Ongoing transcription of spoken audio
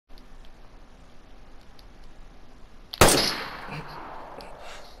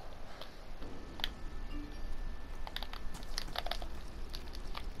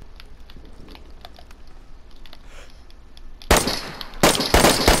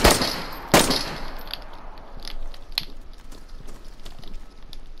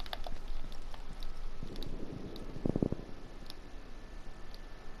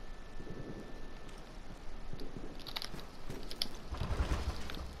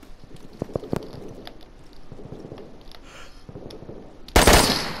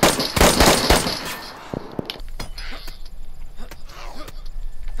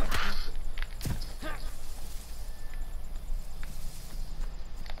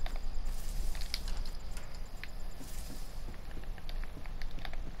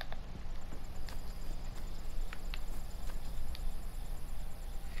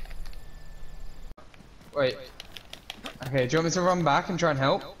Wait. Okay, do you want me to run back and try and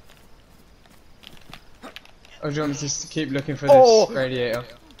help? Or do you want me to just keep looking for this radiator?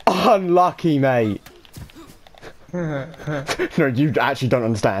 Unlucky, mate. No, you actually don't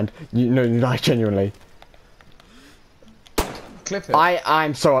understand. No, like, genuinely. Clip it.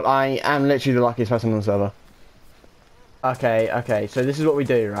 I'm sorry, I am literally the luckiest person on the server. Okay, so this is what we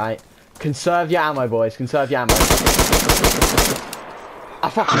do, right? Conserve your ammo, boys. Conserve your ammo. I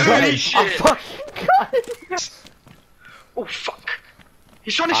fucking got him. I fucking got him. Oh, fuck.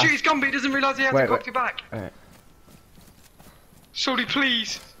 He's trying to shoot his gun, but he doesn't realise he hasn't cocked it back. Wait. Soley,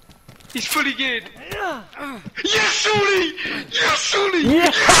 please. He's fully geared. Yes, Soley! Yes, Soley!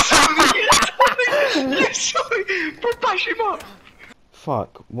 Yes, Soley! Yes, Soley! Bro, bash him up!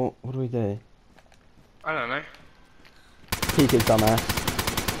 Fuck, what do we do? I don't know. Peek his dumbass.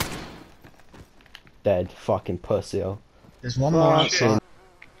 Dead, fucking pussy. There's one more outside.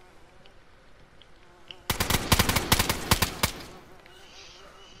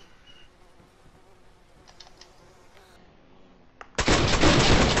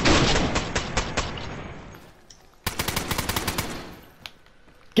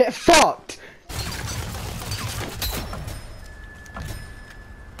 Get fucked!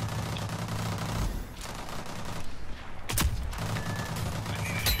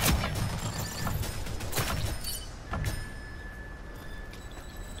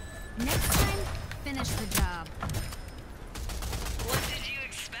 Next time, finish the job. What did you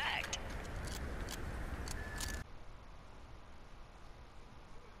expect?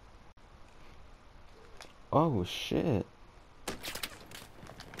 Oh shit.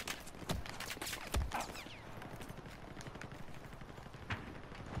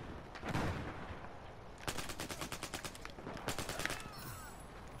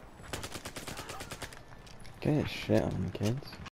 Get shit on, kids.